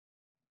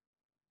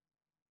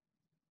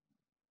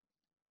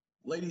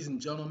Ladies and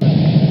gentlemen,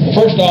 The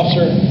first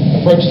officer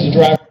approaches the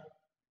driver.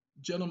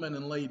 gentlemen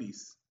and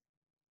ladies,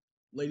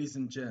 ladies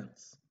and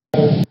gents,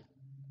 a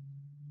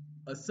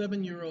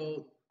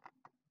 7-year-old,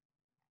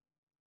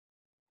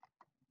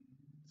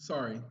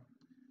 sorry,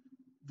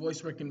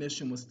 voice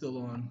recognition was still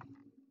on.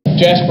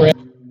 Jasper.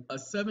 A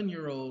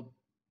 7-year-old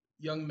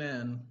young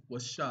man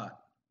was shot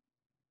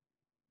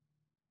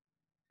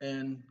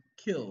and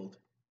killed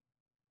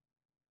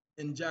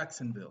in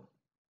Jacksonville.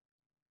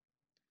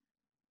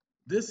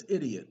 This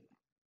idiot,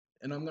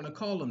 and I'm going to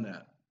call him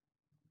that.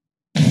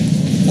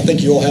 I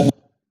think you all have.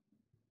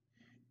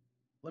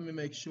 Let me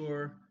make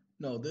sure.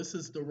 No, this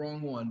is the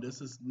wrong one.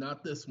 This is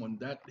not this one.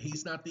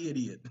 He's not the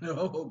idiot.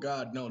 Oh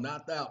God, no,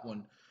 not that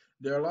one.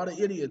 There are a lot of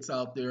idiots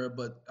out there,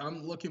 but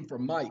I'm looking for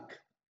Mike.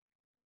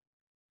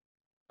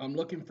 I'm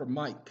looking for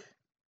Mike.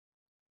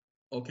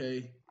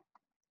 Okay.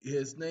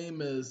 His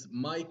name is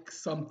Mike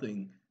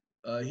something.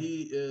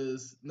 He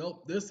is,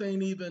 nope, this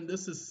ain't even,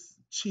 this is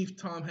Chief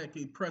Tom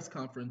Heckey press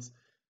conference.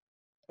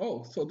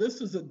 Oh, so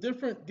this is a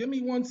different, give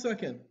me 1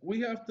 second.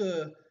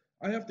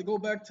 I have to go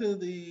back to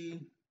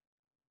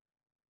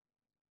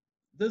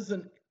this is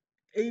an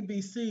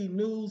ABC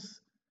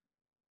News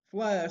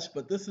flash,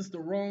 but this is the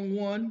wrong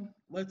one.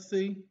 Let's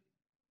see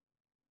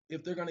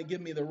if they're going to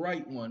give me the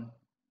right one.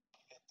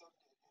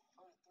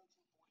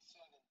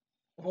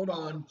 Hold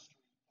on.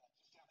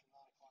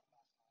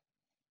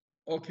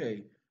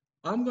 Okay,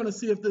 I'm going to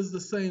see if this is the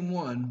same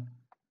one.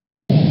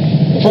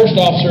 The first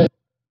officer.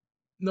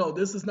 No,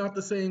 this is not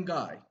the same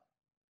guy.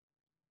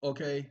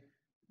 Okay,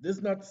 this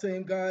is not the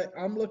same guy.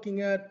 I'm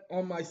looking at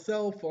on my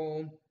cell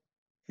phone.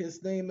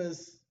 His name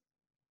is,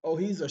 oh,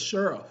 he's a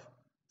sheriff.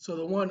 So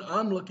the one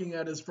I'm looking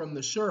at is from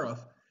the sheriff.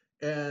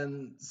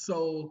 And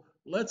so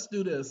let's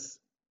do this.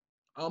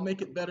 I'll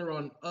make it better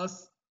on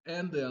us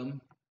and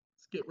them.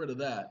 Let's get rid of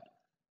that.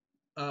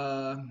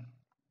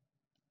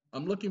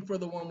 I'm looking for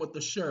the one with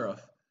the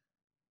sheriff.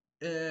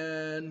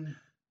 And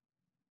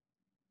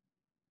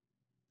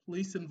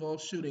police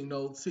involved shooting.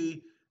 No,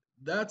 see,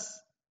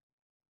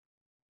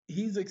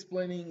 he's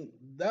explaining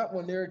that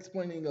one. They're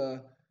explaining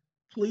a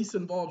police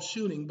involved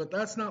shooting, but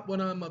that's not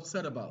what I'm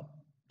upset about.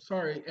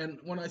 Sorry. And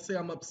when I say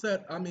I'm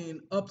upset, I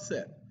mean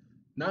upset.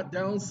 Not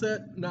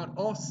downset, not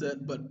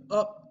offset, but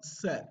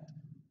upset.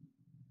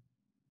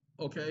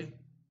 Okay.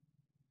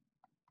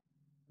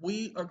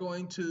 We are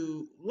going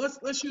to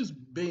let's use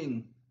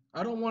Bing.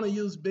 I don't want to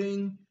use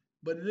Bing,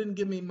 but it didn't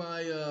give me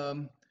my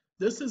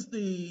this is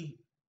the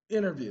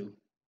interview.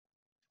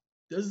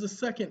 This is the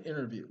second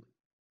interview.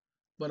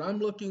 But I'm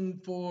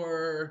looking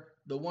for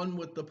the one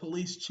with the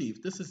police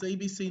chief. This is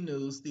ABC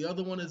News. The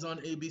other one is on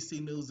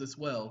ABC News as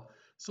well.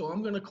 So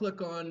I'm going to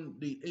click on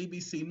the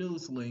ABC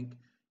News link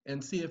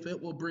and see if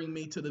it will bring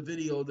me to the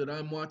video that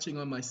I'm watching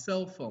on my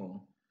cell phone,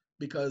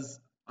 because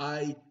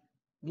I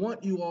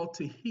want you all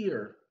to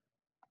hear.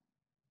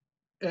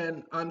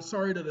 And I'm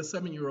sorry that a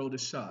 7-year-old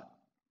is shot.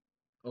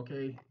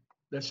 Okay?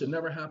 That should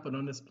never happen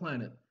on this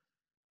planet.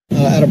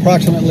 At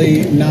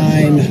approximately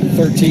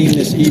 9:13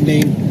 this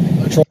evening.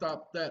 Let's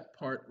stop that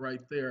part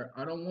right there.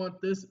 I don't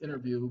want this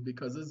interview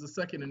because this is the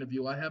second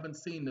interview. I haven't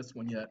seen this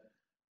one yet.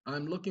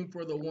 I'm looking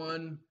for the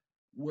one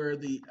where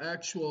the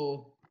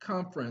actual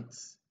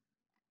conference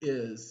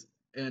is,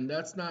 and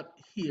that's not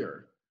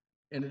here.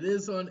 And it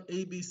is on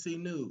ABC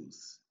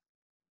News.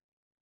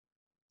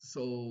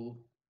 So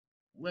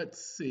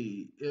let's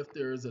see if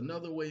there's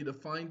another way to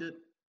find it.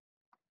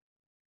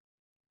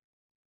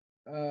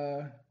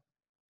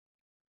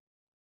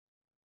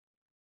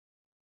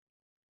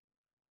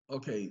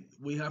 Okay,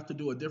 we have to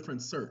do a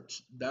different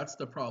search. That's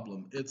the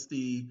problem. It's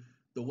the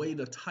way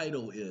the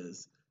title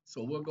is.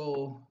 So we'll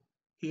go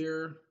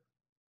here.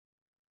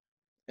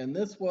 And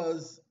this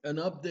was an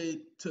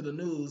update to the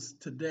news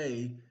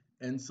today.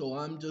 And so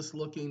I'm just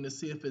looking to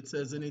see if it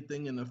says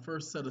anything in the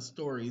first set of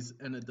stories,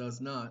 and it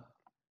does not.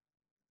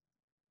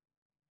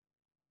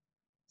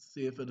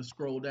 See if it'll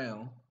scroll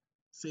down.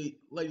 See,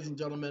 ladies and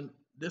gentlemen,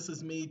 this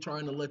is me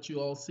trying to let you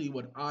all see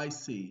what I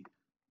see.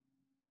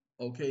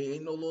 Okay,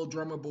 ain't no little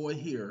drummer boy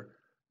here.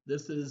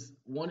 This is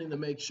wanting to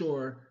make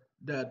sure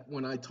that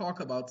when I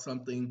talk about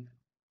something,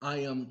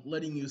 I am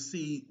letting you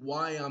see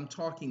why I'm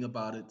talking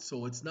about it.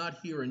 So it's not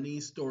here in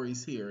these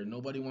stories here.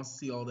 Nobody wants to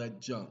see all that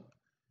junk.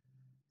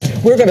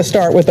 We're going to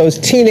start with those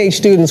teenage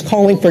students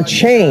calling for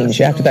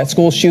change after that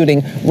school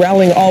shooting,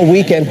 rallying all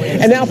weekend,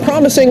 and now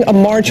promising a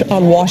march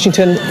on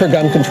Washington for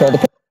gun control.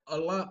 A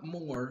lot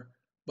more.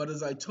 But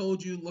as I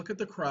told you, look at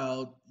the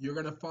crowd. You're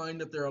going to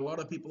find that there are a lot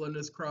of people in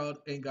this crowd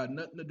ain't got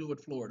nothing to do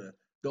with Florida.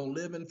 Don't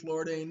live in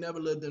Florida, ain't never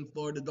lived in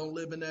Florida, don't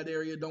live in that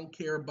area, don't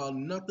care about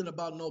nothing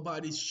about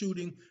nobody's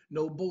shooting,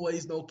 no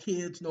boys, no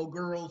kids, no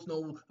girls,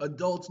 no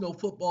adults, no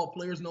football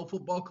players, no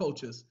football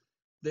coaches.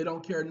 They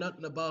don't care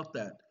nothing about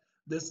that.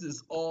 This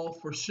is all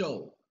for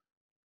show.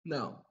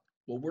 Now,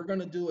 what we're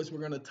going to do is we're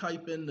going to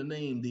type in the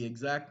name, the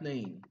exact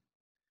name.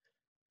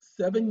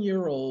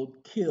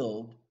 7-year-old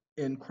killed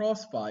in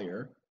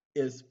CROSSFIRE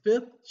is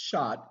 5th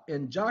shot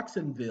in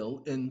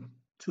Jacksonville in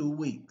 2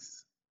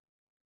 weeks.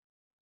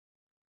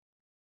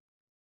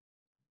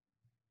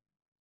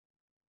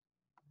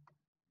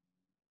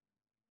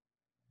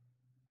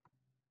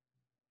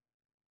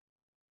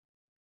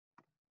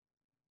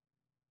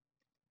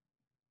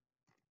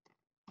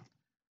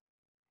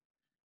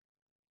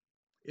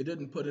 It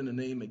didn't put in a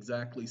name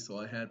exactly, so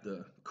I had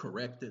to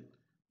correct it.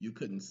 You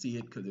couldn't see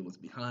it because it was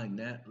behind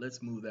that.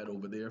 Let's move that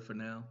over there for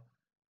now.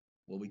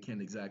 Well, we can't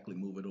exactly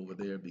move it over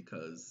there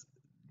because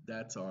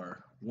that's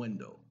our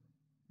window.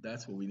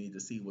 That's where we need to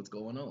see what's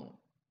going on.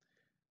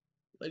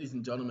 Ladies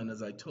and gentlemen,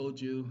 as I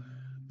told you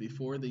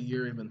before the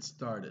year even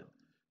started,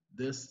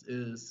 this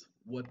is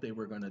what they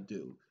were going to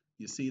do.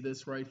 You see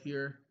this right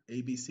here,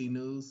 ABC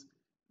News?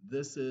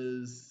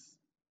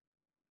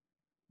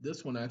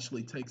 This one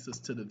actually takes us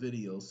to the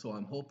video, so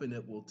I'm hoping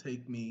it will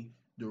take me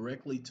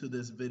directly to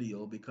this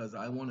video because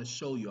I want to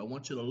show you. I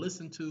want you to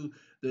listen to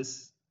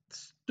this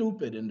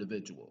stupid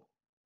individual.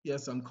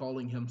 Yes, I'm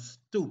calling him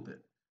stupid.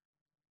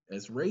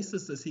 As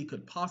racist as he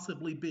could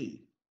possibly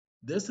be.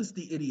 This is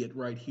the idiot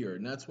right here,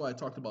 and that's why I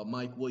talked about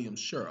Mike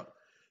Williams, sheriff.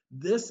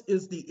 This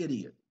is the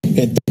idiot.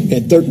 It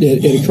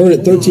occurred at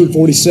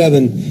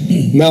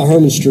 1347 Mount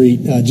Herman Street.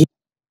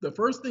 The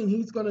first thing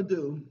he's going to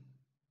do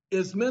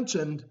is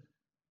mention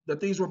that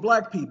these were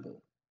black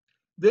people.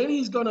 Then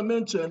he's going to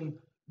mention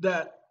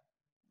that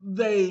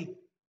they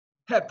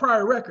had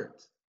prior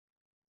records.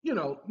 You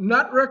know,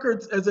 not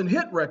records as in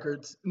hit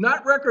records,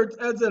 not records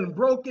as in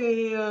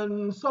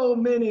broken so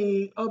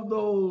many of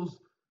those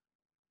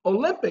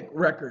Olympic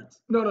records.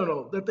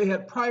 No, that they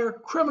had prior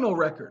criminal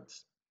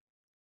records.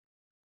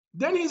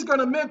 Then he's going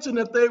to mention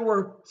that they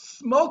were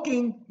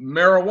smoking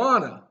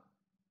marijuana.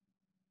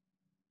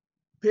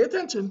 Pay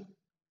attention.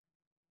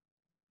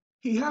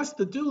 He has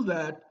to do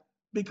that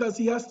because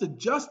he has to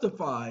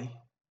justify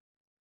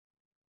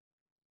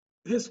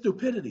his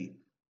stupidity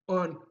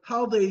on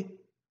how they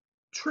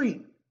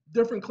treat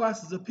different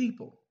classes of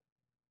people.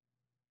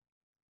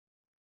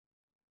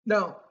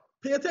 Now,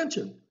 pay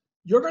attention.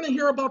 You're going to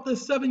hear about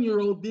this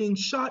 7-year-old being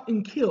shot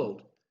and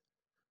killed,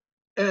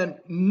 and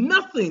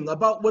nothing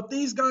about what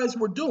these guys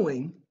were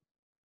doing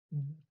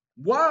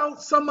while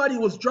somebody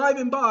was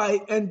driving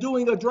by and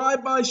doing a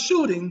drive-by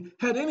shooting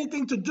had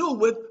anything to do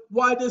with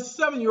why this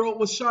 7-year-old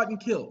was shot and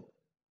killed.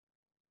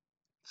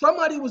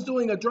 Somebody was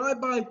doing a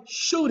drive-by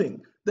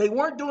shooting. They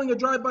weren't doing a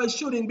drive-by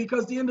shooting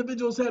because the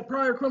individuals had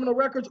prior criminal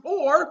records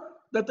or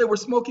that they were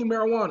smoking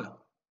marijuana.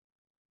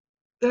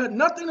 It had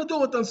nothing to do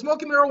with them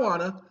smoking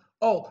marijuana.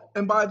 Oh,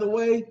 and by the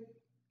way,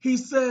 he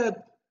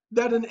said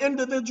that an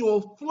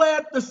individual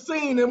fled the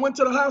scene and went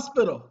to the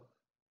hospital.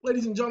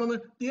 Ladies and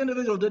gentlemen, the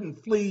individual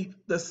didn't flee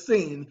the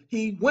scene.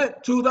 He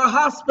went to the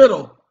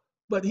hospital,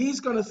 but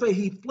he's going to say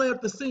he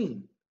fled the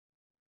scene.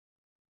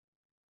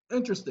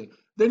 Interesting.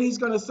 Then he's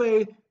going to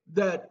say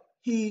that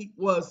he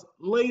was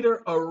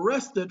later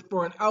arrested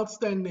for an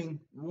outstanding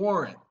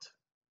warrant.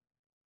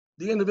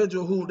 The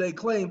individual who they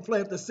claim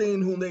fled the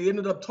scene, whom they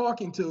ended up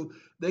talking to,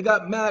 they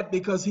got mad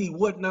because he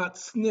would not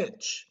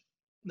snitch.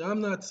 Now,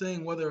 I'm not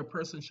saying whether a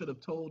person should have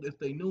told if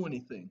they knew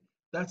anything.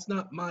 That's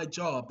not my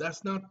job.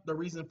 That's not the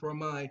reason for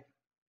my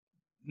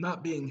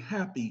not being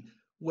happy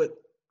with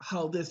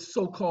how this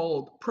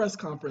so-called press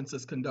conference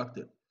is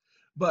conducted.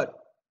 But,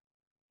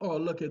 oh,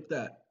 look at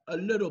that. A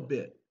little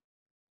bit,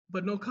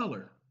 but no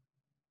color.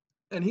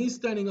 And he's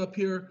standing up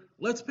here.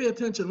 Let's pay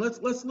attention. Let's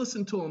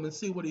listen to him and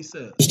see what he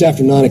says. Just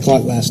after 9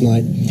 o'clock last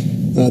night,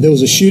 there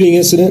was a shooting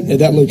incident at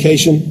that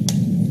location.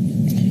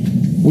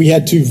 We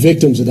had 2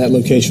 victims at that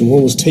location.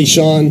 One was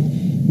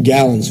Tayshawn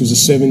Gallons, who's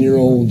a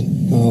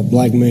 7-year-old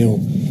black male.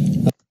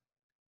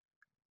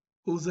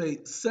 Who's a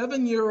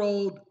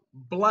 7-year-old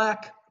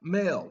black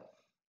male.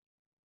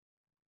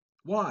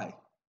 Why?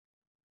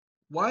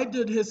 Why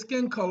did his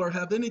skin color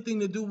have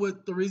anything to do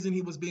with the reason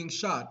he was being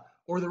shot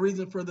or the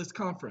reason for this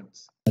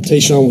conference?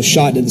 Tayshawn was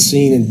shot at the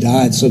scene and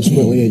died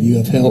subsequently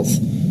at UF Health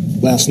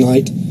last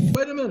night.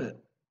 Wait a minute.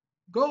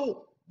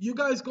 You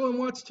guys go and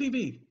watch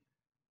TV.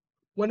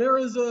 When there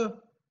is a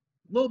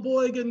little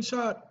boy getting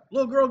shot,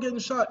 little girl getting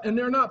shot, and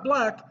they're not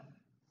black,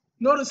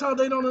 notice how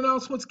they don't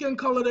announce what skin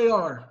color they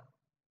are.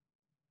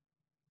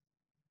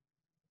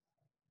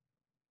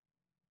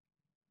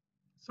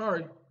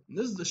 Sorry,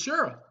 this is the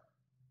sheriff.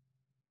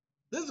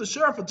 This is the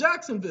sheriff of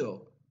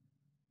Jacksonville.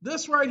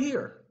 This right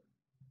here.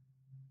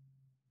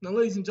 Now,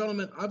 ladies and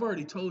gentlemen, I've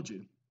already told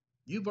you.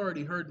 You've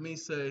already heard me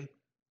say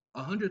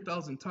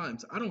 100,000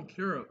 times, I don't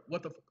care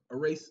what a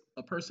race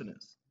a person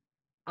is.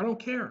 I don't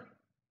care.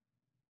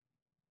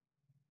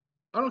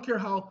 I don't care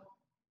how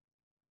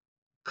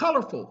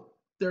colorful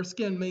their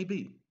skin may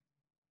be.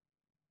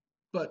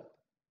 But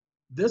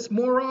this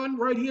moron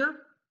right here,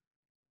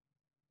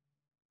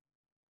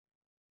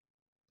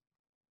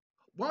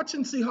 watch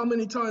and see how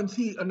many times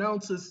he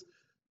announces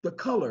the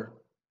color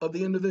of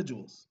the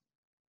individuals.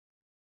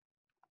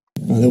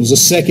 There was a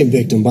second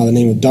victim by the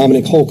name of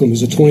Dominic Holcomb,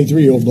 who's a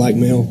 23-year-old black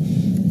male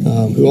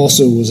who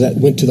also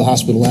went to the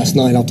hospital last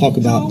night. I'll talk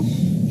about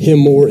him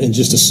more in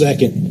just a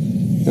second.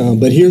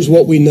 But here's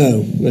what we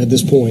know at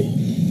this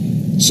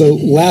point. So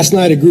last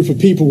night, a group of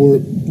people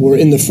were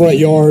in the front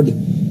yard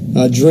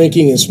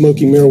drinking and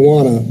smoking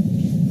marijuana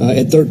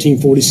at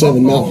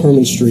 1347 Mount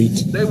Herman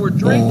Street. They were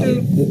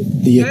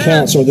drinking. The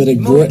accounts are that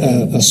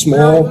a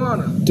small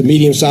marijuana to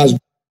medium-sized.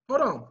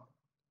 Hold on.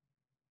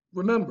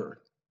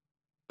 Remember,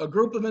 a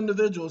group of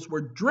individuals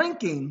were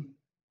drinking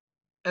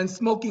and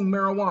smoking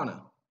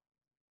marijuana.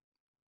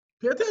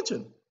 Pay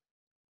attention.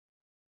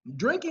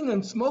 Drinking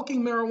and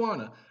smoking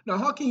marijuana. Now,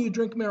 how can you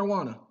drink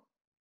marijuana?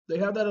 They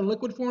have that in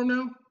liquid form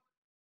now?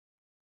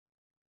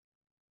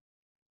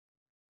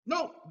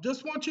 No,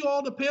 just want you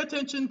all to pay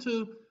attention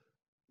to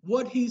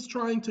what he's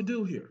trying to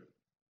do here.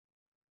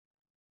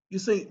 You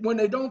see, when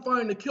they don't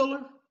find the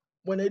killer,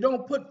 when they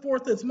don't put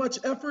forth as much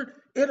effort,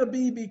 it'll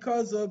be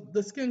because of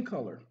the skin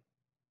color.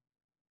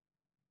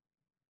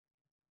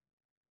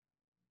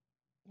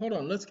 Hold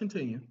on, let's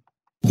continue.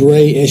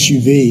 Gray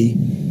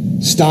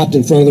SUV stopped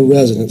in front of the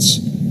residence,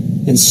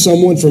 and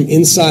someone from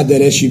inside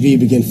that SUV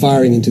began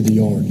firing into the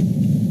yard.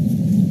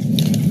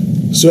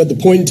 So at the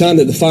point in time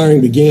that the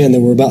firing began,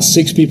 there were about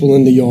 6 people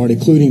in the yard,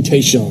 including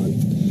Tayshawn.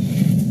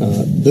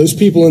 Those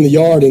people in the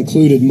yard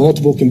included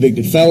multiple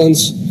convicted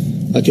felons,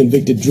 a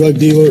convicted drug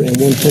dealer, and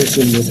one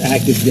person with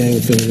active gang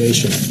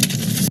affiliation.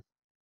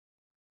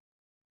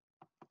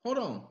 Hold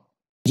on.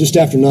 Just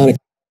after 9 o'clock.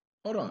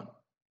 Hold on.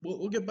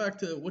 We'll get back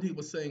to what he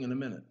was saying in a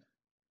minute.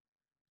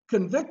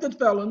 Convicted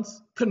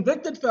felons,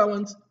 convicted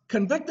felons,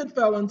 convicted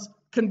felons,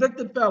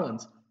 convicted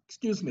felons.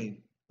 Excuse me.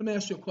 Let me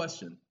ask you a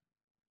question.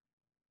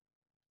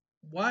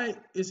 Why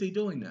is he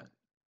doing that?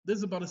 This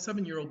is about a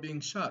 7-year-old being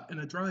shot in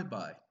a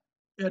drive-by.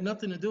 It had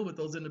nothing to do with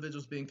those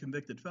individuals being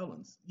convicted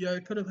felons. Yeah,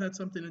 it could have had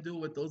something to do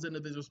with those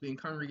individuals being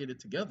congregated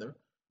together.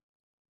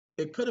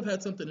 It could have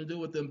had something to do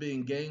with them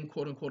being gang,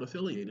 quote-unquote,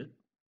 affiliated.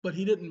 But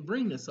he didn't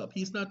bring this up.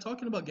 He's not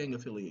talking about gang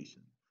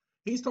affiliation.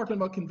 He's talking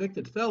about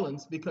convicted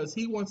felons because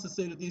he wants to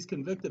say that these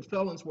convicted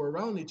felons were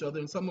around each other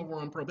and some of them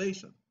were on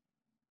probation.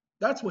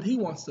 That's what he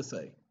wants to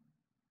say,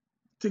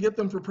 to get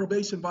them for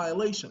probation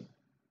violation.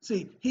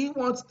 See, he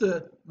wants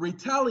to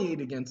retaliate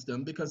against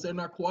them because they're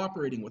not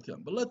cooperating with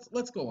him. But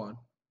let's go on.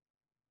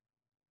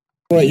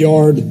 Front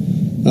yard,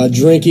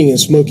 drinking and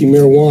smoking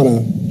marijuana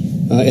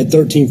at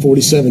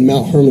 1347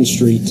 Mount Herman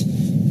Street.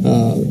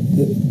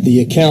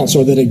 The accounts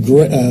are that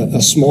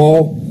a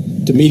small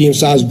to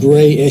medium-sized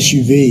gray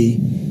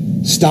SUV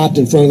stopped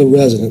in front of the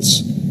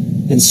residence,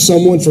 and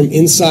someone from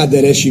inside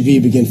that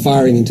SUV began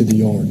firing into the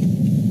yard.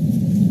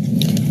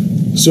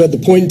 So at the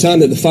point in time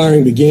that the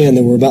firing began,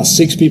 there were about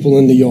 6 people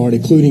in the yard,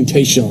 including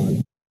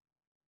Tayshawn.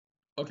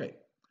 Okay,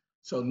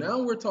 so now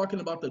we're talking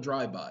about the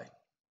drive-by,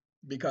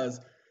 because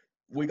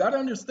we got to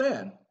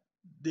understand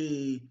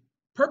the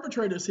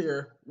perpetrators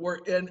here were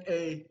in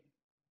a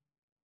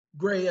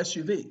gray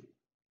SUV.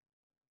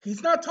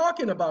 He's not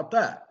talking about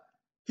that.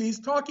 He's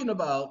talking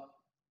about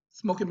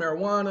smoking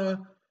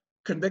marijuana,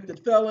 convicted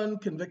felon,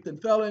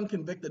 convicted felon,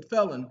 convicted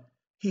felon.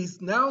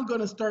 He's now going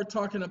to start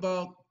talking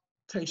about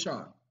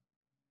Tayshawn.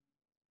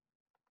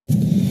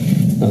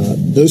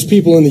 Those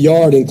people in the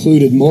yard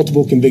included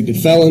multiple convicted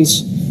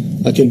felons,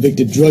 a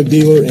convicted drug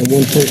dealer, and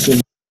one person.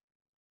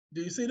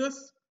 Do you see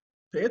this?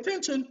 Pay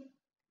attention.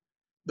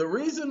 The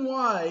reason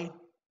why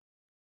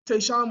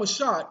Tayshawn was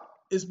shot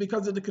is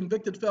because of the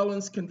convicted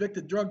felons,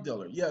 convicted drug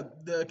dealer. Yeah,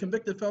 the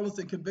convicted felons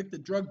and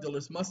convicted drug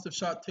dealers must have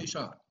shot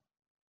Tayshawn.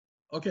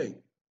 Okay,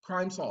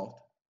 crime solved.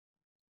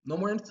 No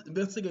more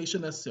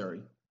investigation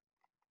necessary.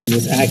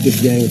 With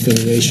active gang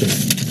affiliation.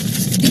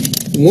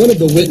 One of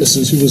the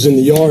witnesses who was in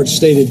the yard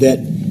stated that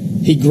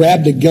he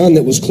grabbed a gun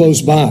that was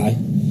close by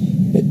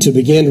to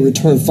begin to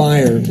return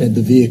fire at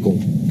the vehicle.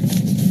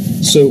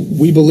 So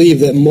we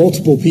believe that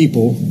multiple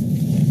people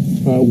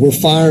were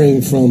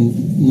firing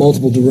from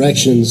multiple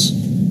directions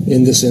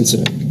in this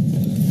incident.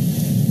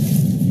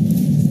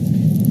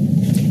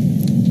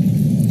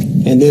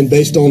 And then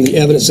based on the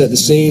evidence at the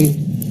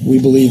scene, we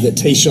believe that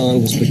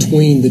Tayshawn was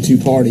between the 2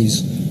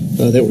 parties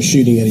that were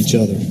shooting at each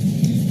other.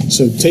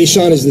 So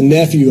Tayshawn is the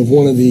nephew of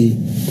one of the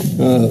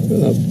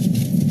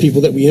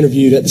people that we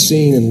interviewed at the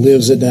scene and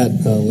lives at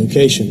that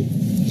location.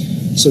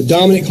 So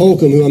Dominic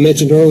Holcomb, who I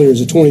mentioned earlier, is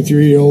a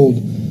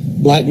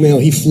 23-year-old black male.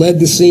 He fled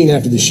the scene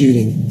after the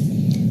shooting.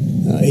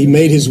 He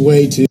made his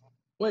way to...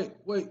 Wait.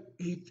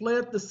 He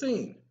fled the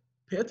scene.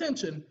 Pay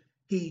attention.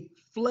 He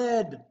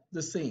fled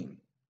the scene.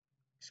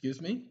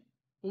 Excuse me?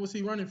 What was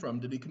he running from?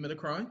 Did he commit a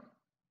crime?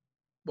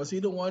 Was he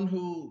the one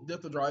who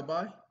did the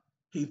drive-by?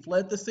 He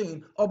fled the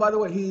scene. Oh, by the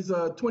way, he's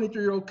a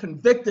 23-year-old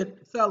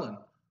convicted felon.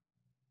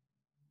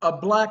 A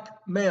black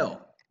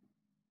male.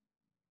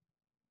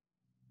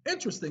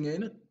 Interesting,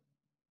 ain't it?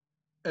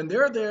 And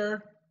they're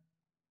there,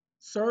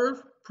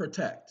 serve,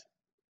 protect.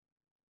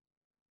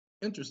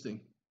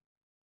 Interesting.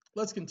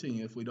 Let's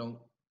continue if we don't.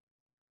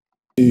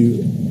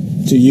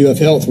 To UF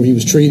Health, where he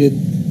was treated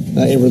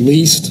and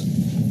released.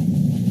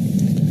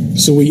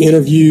 So we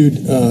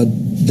interviewed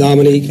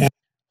Dominique.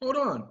 Hold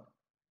on.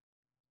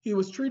 He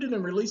was treated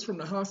and released from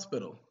the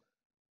hospital.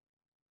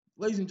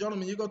 Ladies and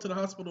gentlemen, you go to the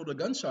hospital with a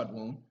gunshot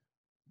wound,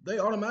 they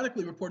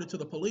automatically report it to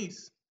the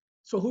police.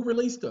 So who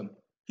released him?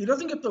 He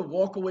doesn't get to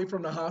walk away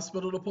from the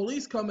hospital. The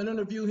police come and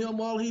interview him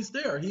while he's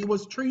there. He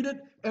was treated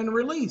and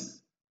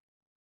released.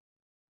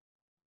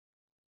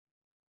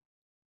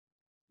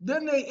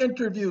 Then they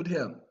interviewed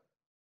him.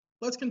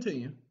 Let's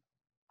continue.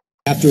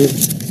 After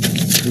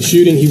the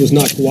shooting, he was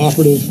not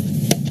cooperative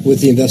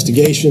with the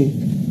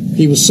investigation.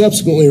 He was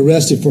subsequently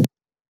arrested for...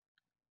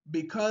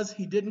 Because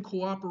he didn't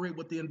cooperate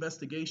with the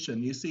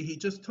investigation. You see, he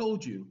just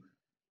told you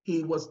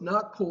He was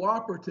not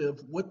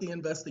cooperative with the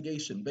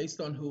investigation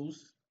based on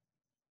whose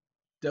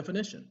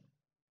definition?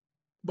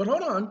 But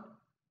hold on,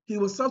 he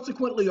was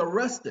subsequently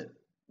arrested.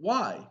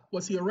 Why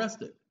was he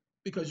arrested?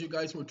 Because you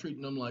guys were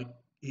treating him like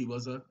he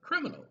was a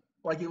criminal,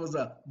 like he was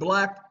a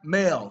black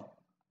male.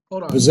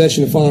 Hold on.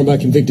 Possession of firearm by a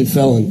convicted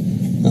felon,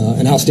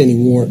 an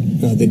outstanding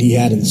warrant that he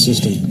had in the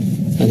system,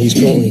 and he's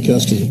currently in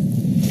custody.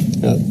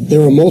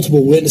 There are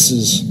multiple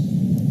witnesses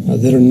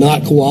that are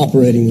not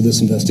cooperating with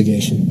this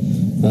investigation,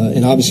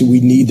 and obviously we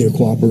need their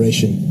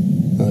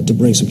cooperation to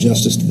bring some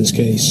justice to this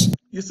case.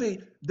 You see,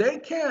 they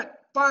can't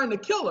find a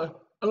killer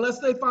unless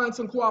they find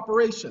some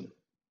cooperation.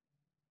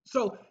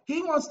 So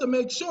he wants to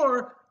make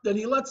sure that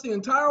he lets the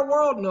entire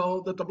world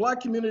know that the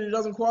black community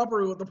doesn't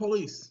cooperate with the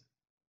police.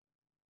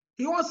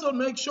 He wants to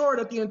make sure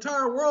that the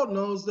entire world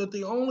knows that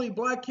the only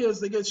black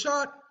kids that get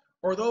shot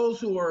are those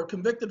who are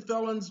convicted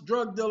felons,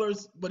 drug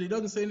dealers, but he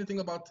doesn't say anything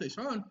about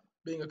Tayshaun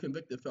being a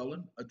convicted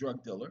felon, a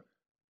drug dealer,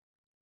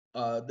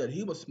 that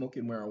he was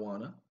smoking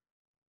marijuana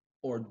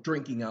or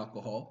drinking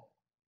alcohol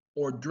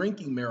or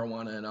drinking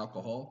marijuana and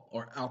alcohol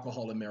or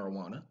alcohol and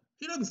marijuana.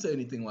 He doesn't say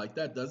anything like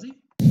that, does he?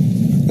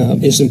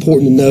 It's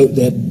important to note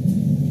that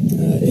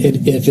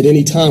if at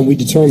any time we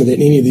determine that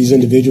any of these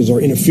individuals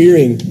are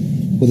interfering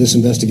with this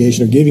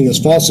investigation or giving us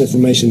false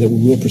information, that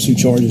we will pursue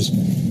charges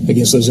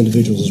against those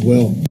individuals as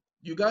well.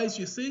 You guys,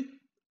 you see,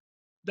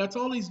 that's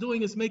all he's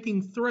doing is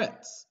making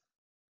threats.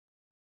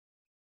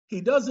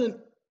 He doesn't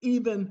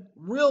even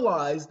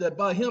realize that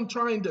by him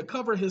trying to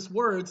cover his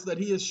words that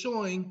he is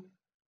showing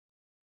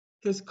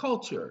his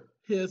culture,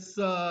 his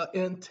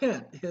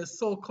intent, his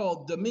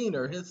so-called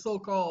demeanor, his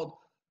so-called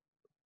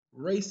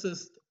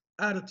racist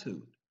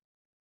attitude.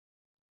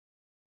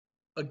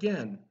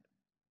 Again,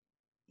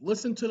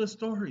 listen to the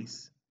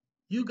stories.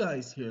 You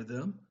guys hear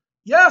them.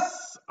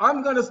 Yes,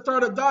 I'm going to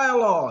start a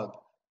dialogue.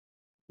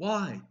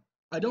 Why?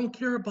 I don't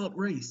care about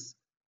race,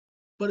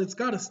 but it's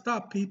got to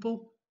stop,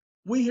 people.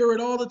 We hear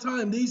it all the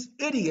time. These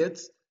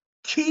idiots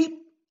keep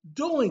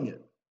doing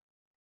it.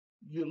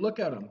 You look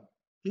at him.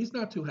 He's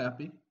not too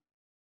happy.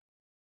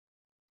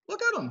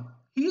 Look at him.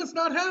 He is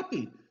not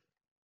happy.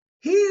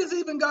 He has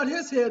even got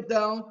his head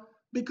down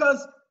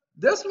because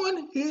this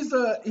one, he's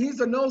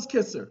a nose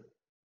kisser.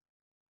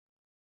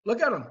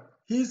 Look at him.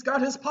 He's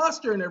got his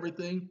posture and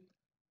everything.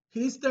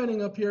 He's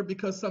standing up here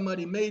because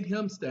somebody made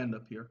him stand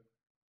up here.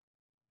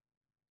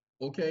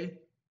 Okay?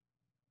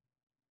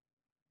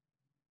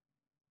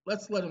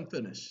 Let's let him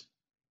finish.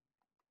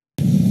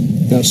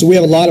 So we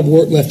have a lot of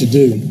work left to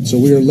do. So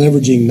we are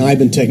leveraging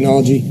NIBIN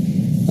technology.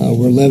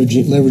 We're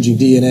leveraging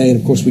DNA, and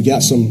of course we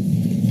got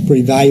some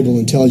pretty valuable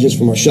intelligence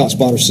from our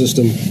ShotSpotter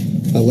system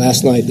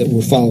last night that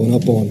we're following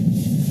up on.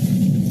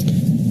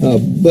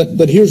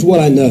 But here's what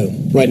I know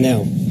right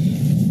now.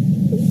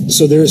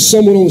 So there is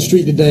someone on the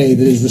street today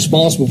that is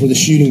responsible for the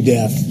shooting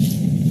death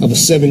of a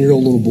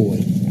 7-year-old little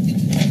boy.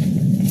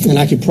 And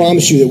I can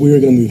promise you that we are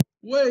going to move.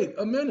 Wait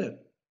a minute.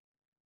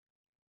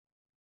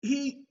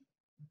 He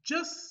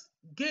just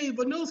gave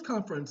a news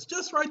conference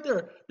just right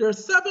there.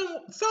 There's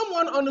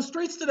someone on the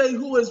streets today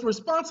who is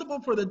responsible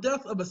for the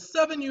death of a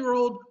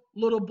 7-year-old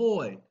little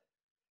boy.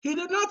 He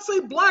did not say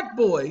black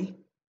boy.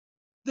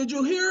 Did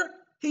you hear?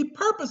 He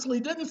purposely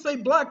didn't say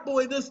black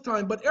boy this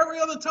time, but every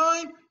other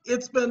time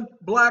it's been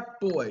black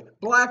boy,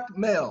 black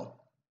male.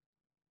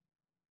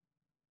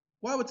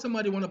 Why would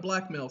somebody want to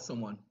blackmail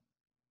someone?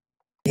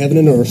 Heaven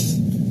and earth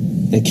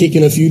and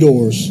kicking a few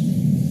doors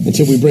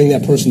until we bring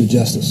that person to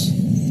justice.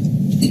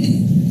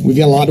 We've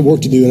got a lot of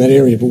work to do in that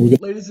area, but we're going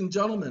to... Ladies and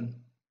gentlemen,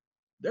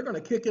 they're going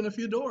to kick in a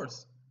few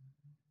doors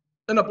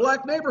in a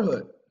black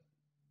neighborhood.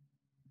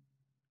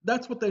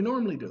 That's what they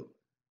normally do.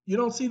 You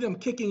don't see them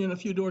kicking in a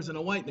few doors in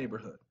a white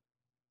neighborhood.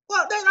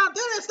 Well, they're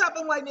stop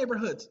in white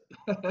neighborhoods.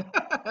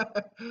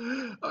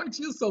 Aren't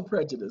you so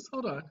prejudiced?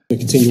 Hold on. We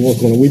continue to work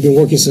on it. We've been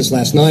working since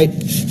last night.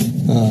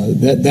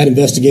 That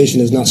investigation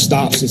has not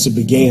stopped since it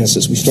began,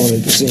 since we started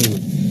at the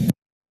scene.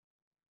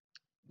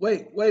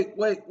 Wait. We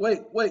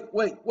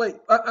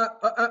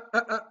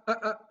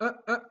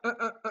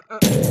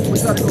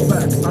gotta go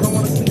back. I don't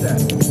want to see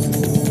that.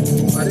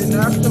 I didn't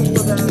ask them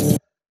for that.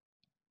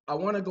 I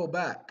want to go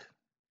back.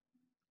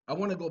 I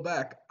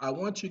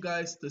want you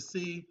guys to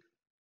see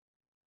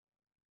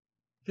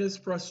his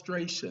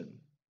frustration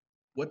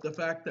with the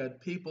fact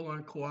that people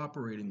aren't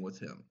cooperating with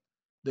him.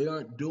 They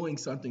aren't doing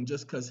something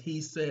just because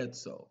he said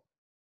so.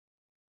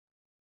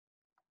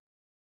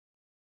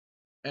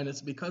 And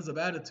it's because of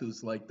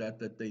attitudes like that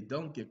that they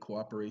don't get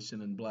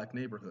cooperation in black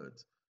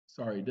neighborhoods.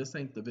 Sorry, this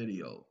ain't the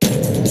video.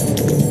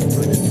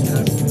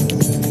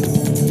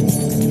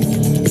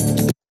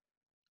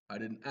 I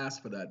didn't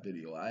ask for that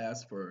video. I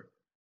asked for,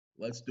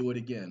 let's do it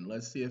again.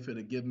 Let's see if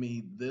it'll give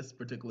me this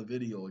particular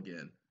video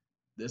again.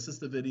 This is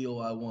the video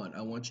I want.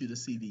 I want you to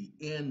see the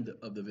end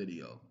of the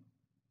video.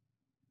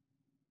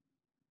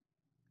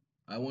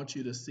 I want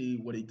you to see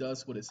what he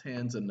does with his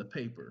hands in the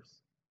papers.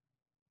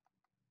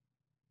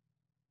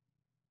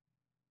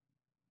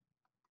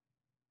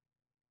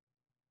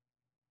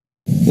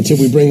 Until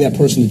we bring that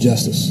person to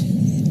justice.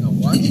 Now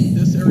watch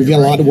this area. We've got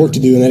a lot of work to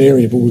do in that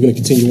area, but we're going to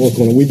continue to work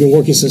on it. We've been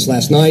working since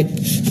last night.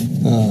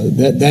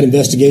 That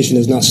investigation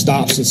has not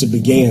stopped since it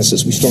began,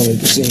 since we started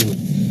at the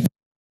scene.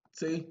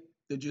 See,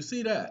 did you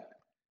see that?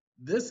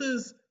 This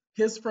is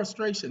his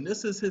frustration.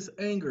 This is his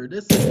anger.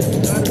 This is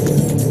his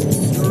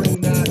attitude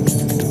during that.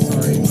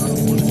 Sorry, I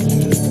don't want to see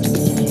this.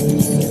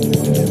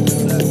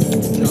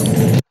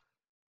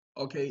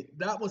 Okay,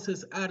 that was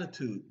his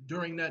attitude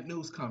during that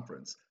news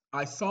conference.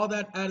 I saw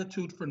that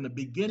attitude from the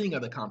beginning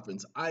of the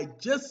conference. I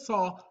just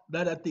saw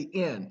that at the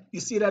end. You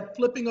see that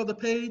flipping of the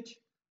page?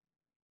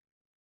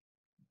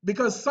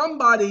 Because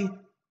somebody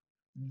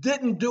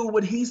didn't do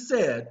what he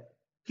said,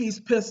 he's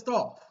pissed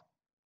off.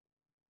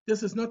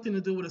 This has nothing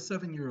to do with a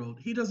 7-year-old.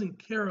 He doesn't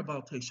care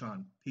about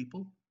Tayshaun,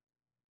 people.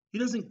 He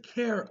doesn't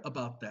care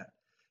about that.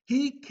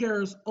 He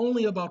cares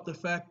only about the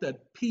fact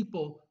that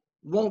people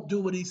won't do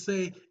what he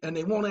say and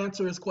they won't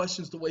answer his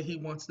questions the way he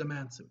wants them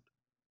answered,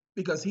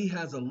 because he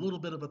has a little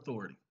bit of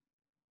authority.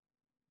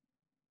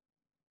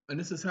 And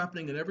this is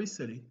happening in every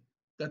city,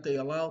 that they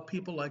allow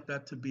people like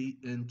that to be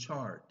in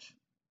charge.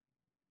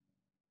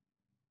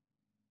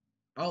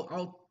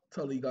 I'll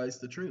tell you guys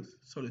the truth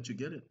so that you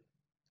get it.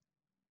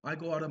 I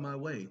go out of my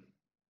way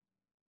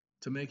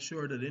to make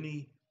sure that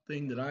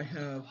anything that I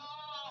have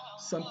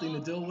something to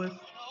deal with,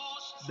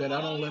 that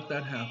I don't let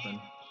that happen.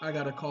 I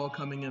got a call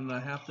coming in and I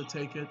have to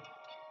take it.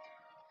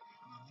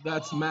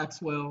 That's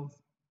Maxwell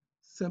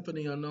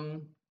Symphony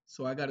Unknown.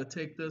 So I got to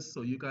take this.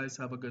 So you guys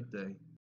have a good day.